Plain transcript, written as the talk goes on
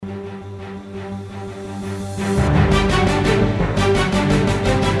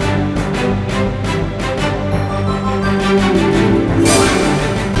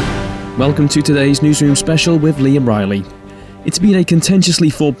Welcome to today's Newsroom Special with Liam Riley. It's been a contentiously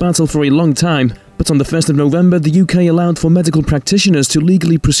fought battle for a long time, but on the 1st of November, the UK allowed for medical practitioners to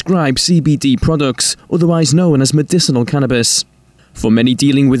legally prescribe CBD products, otherwise known as medicinal cannabis. For many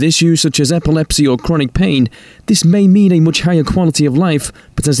dealing with issues such as epilepsy or chronic pain, this may mean a much higher quality of life,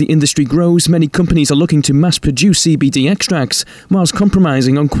 but as the industry grows, many companies are looking to mass-produce CBD extracts, whilst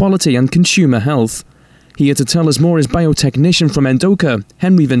compromising on quality and consumer health. Here to tell us more is biotechnician from Endoca,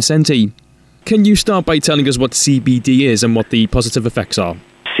 Vincenty. Can you start by telling us what CBD is and what the positive effects are?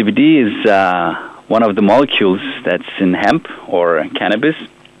 CBD is one of the molecules that's in hemp or cannabis,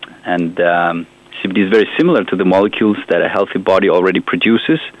 and CBD is very similar to the molecules that a healthy body already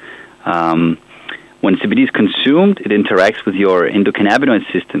produces. When CBD is consumed, it interacts with your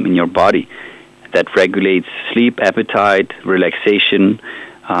endocannabinoid system in your body that regulates sleep, appetite, relaxation,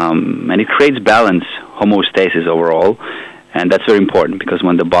 and it creates balance, homeostasis overall. And that's very important because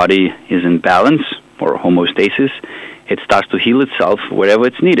when the body is in balance or homeostasis, it starts to heal itself wherever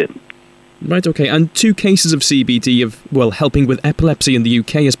it's needed. Right, okay. And 2 cases of CBD helping with epilepsy in the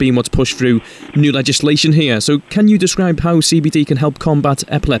UK has been what's pushed through new legislation here. So can you describe how CBD can help combat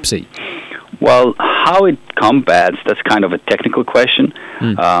epilepsy? Well, how it combats, that's kind of a technical question.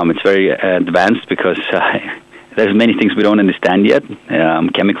 It's very advanced because there's many things we don't understand yet,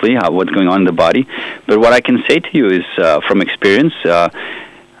 chemically, what's going on in the body. But what I can say to you is, from experience,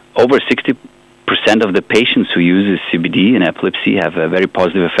 over 60% of the patients who use CBD in epilepsy have a very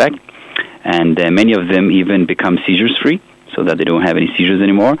positive effect. And many of them even become seizures-free, so that they don't have any seizures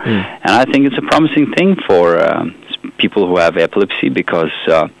anymore. And I think it's a promising thing for people who have epilepsy because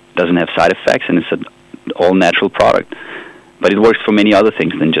it doesn't have side effects and it's an all-natural product. But it works for many other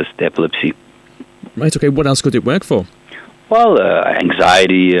things than just epilepsy. Right, okay. What else could it work for? Well,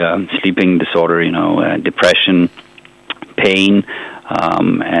 anxiety, sleeping disorder, depression, pain,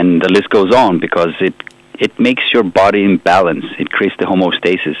 and the list goes on because it makes your body in balance. It creates the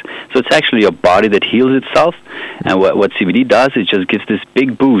homeostasis. So it's actually your body that heals itself. And what CBD does, it just gives this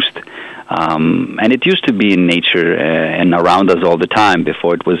big boost. And it used to be in nature and around us all the time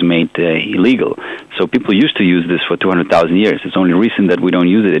before it was made illegal. So people used to use this for 200,000 years. It's only recent that we don't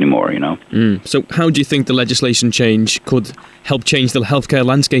use it anymore, So how do you think the legislation change could help change the healthcare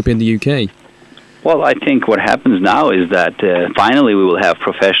landscape in the UK? Well, I think what happens now is that finally we will have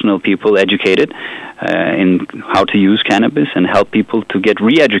professional people educated in how to use cannabis and help people to get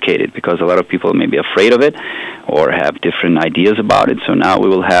re-educated because a lot of people may be afraid of it or have different ideas about it. So now we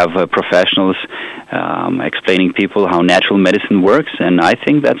will have professionals explaining people how natural medicine works, and I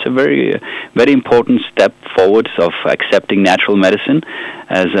think that's a very, very important step forward of accepting natural medicine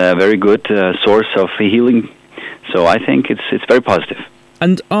as a very good source of healing. So I think it's very positive.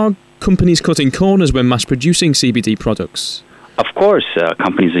 And are companies cutting corners when mass-producing CBD products? Of course,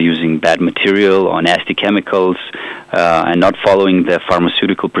 companies are using bad material or nasty chemicals and not following the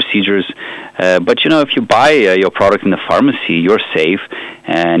pharmaceutical procedures. But, if you buy your product in the pharmacy, you're safe.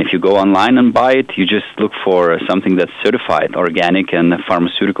 And if you go online and buy it, you just look for something that's certified, organic and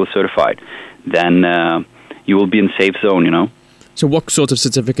pharmaceutical certified. Then you will be in safe zone, So what sort of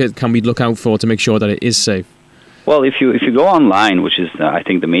certificate can we look out for to make sure that it is safe? Well, if you go online, which is, I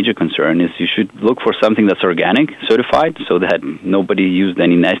think, the major concern, is you should look for something that's organic, certified, so that nobody used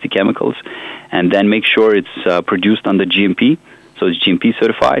any nasty chemicals, and then make sure it's produced under GMP, so it's GMP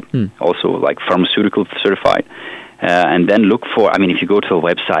certified, also like pharmaceutical certified, and then look for, if you go to a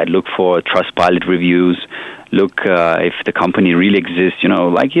website, look for Trustpilot reviews, look if the company really exists,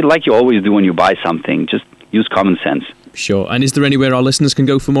 like you always do when you buy something, just use common sense. Sure. And is there anywhere our listeners can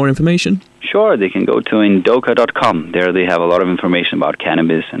go for more information? Sure. They can go to Endoca.com. There they have a lot of information about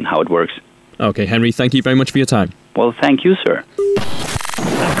cannabis and how it works. Okay, Henry, thank you very much for your time. Well, thank you, sir.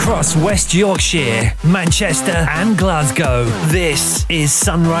 Across West Yorkshire, Manchester and Glasgow, this is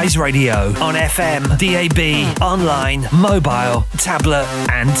Sunrise Radio on FM, DAB, online, mobile, tablet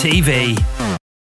and TV.